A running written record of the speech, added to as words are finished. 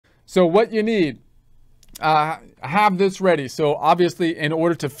So what you need, have this ready. So obviously, in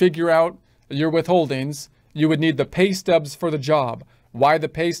order to figure out your withholdings, you would need the pay stubs for the job. Why the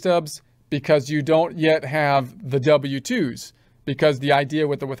pay stubs? Because you don't yet have the W-2s. Because the idea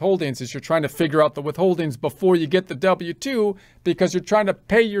with the withholdings is you're trying to figure out the withholdings before you get the W-2, because you're trying to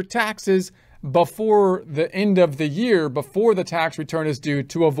pay your taxes before the end of the year, before the tax return is due,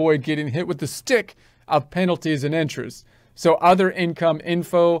 to avoid getting hit with the stick of penalties and interest. So other income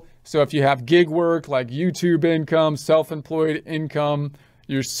info. So if you have gig work like YouTube income, self-employed income,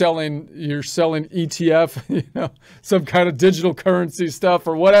 you're selling ETF, some kind of digital currency stuff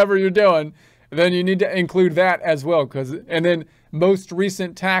or whatever you're doing, then you need to include that as well. And then most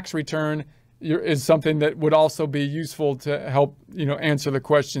recent tax return is something that would also be useful to help, answer the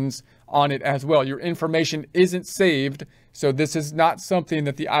questions on it as well. Your information isn't saved, so this is not something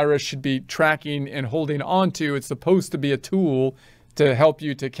that the IRS should be tracking and holding on to. It's supposed to be a tool to help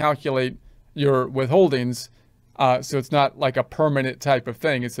you to calculate your withholdings. So it's not like a permanent type of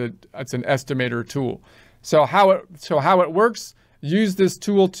thing. It's an estimator tool. So how it works: use this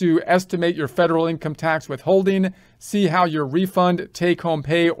tool to estimate your federal income tax withholding. See how your refund, take-home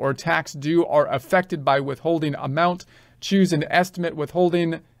pay, or tax due are affected by withholding amount. Choose an estimate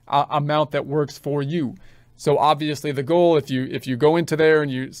withholding amount that works for you. So obviously the goal, if you go into there and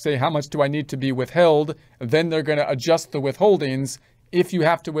you say, how much do I need to be withheld, then they're going to adjust the withholdings. If you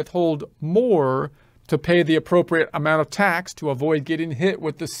have to withhold more to pay the appropriate amount of tax to avoid getting hit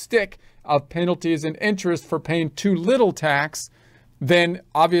with the stick of penalties and interest for paying too little tax, then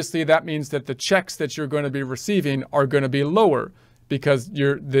obviously that means that the checks that you're going to be receiving are going to be lower, because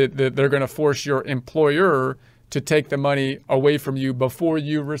they're going to force your employer to take the money away from you before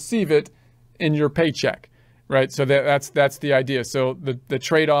you receive it in your paycheck, right? So that's the idea. So the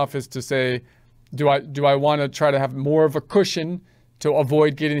trade-off is to say, do I want to try to have more of a cushion to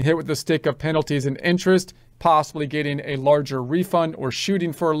avoid getting hit with the stick of penalties and interest, possibly getting a larger refund or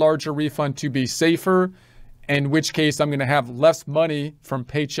shooting for a larger refund to be safer, in which case I'm going to have less money from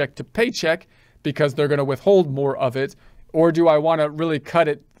paycheck to paycheck because they're going to withhold more of it? Or do I want to really cut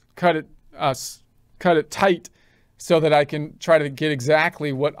it tight so that I can try to get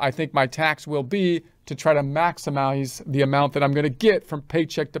exactly what I think my tax will be, to try to maximize the amount that I'm going to get from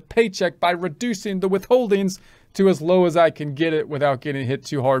paycheck to paycheck by reducing the withholdings to as low as I can get it without getting hit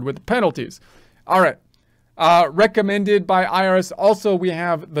too hard with the penalties? All right. Recommended by IRS. Also, we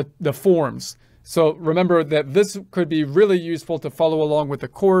have the forms. So remember that this could be really useful to follow along with the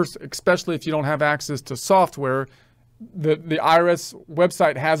course, especially if you don't have access to software. The IRS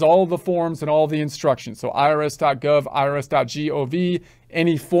website has all the forms and all the instructions. So irs.gov, irs.gov,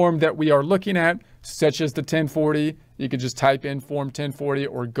 any form that we are looking at, such as the 1040, you could just type in form 1040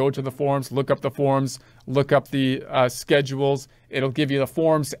 or go to the forms, look up the forms, look up the schedules. It'll give you the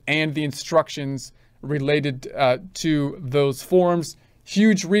forms and the instructions related to those forms.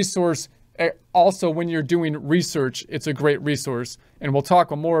 Huge resource. Also, when you're doing research, it's a great resource. And we'll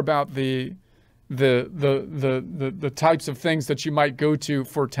talk more about the types of things that you might go to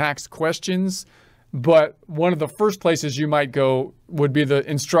for tax questions. But one of the first places you might go would be the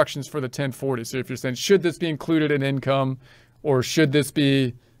instructions for the 1040. So if you're saying, should this be included in income, or should this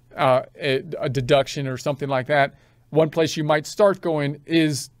be a deduction or something like that, one place you might start going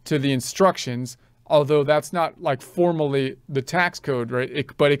is to the instructions, although that's not like formally the tax code, right?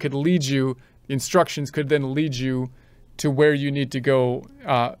 But it could lead you, the instructions could then lead you to where you need to go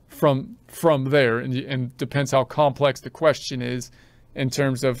from there. And depends how complex the question is in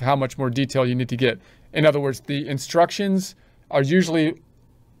terms of how much more detail you need to get. In other words, the instructions are usually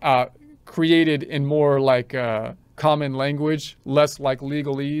created in more like common language, less like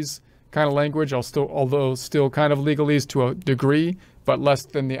legalese kind of language, although still kind of legalese to a degree, but less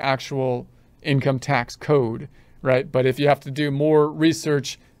than the actual income tax code, right? But if you have to do more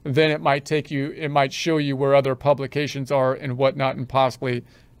research, then it might show you where other publications are and whatnot, and possibly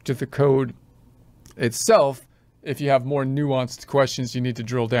to the code itself if you have more nuanced questions you need to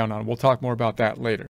drill down on. We'll talk more about that later.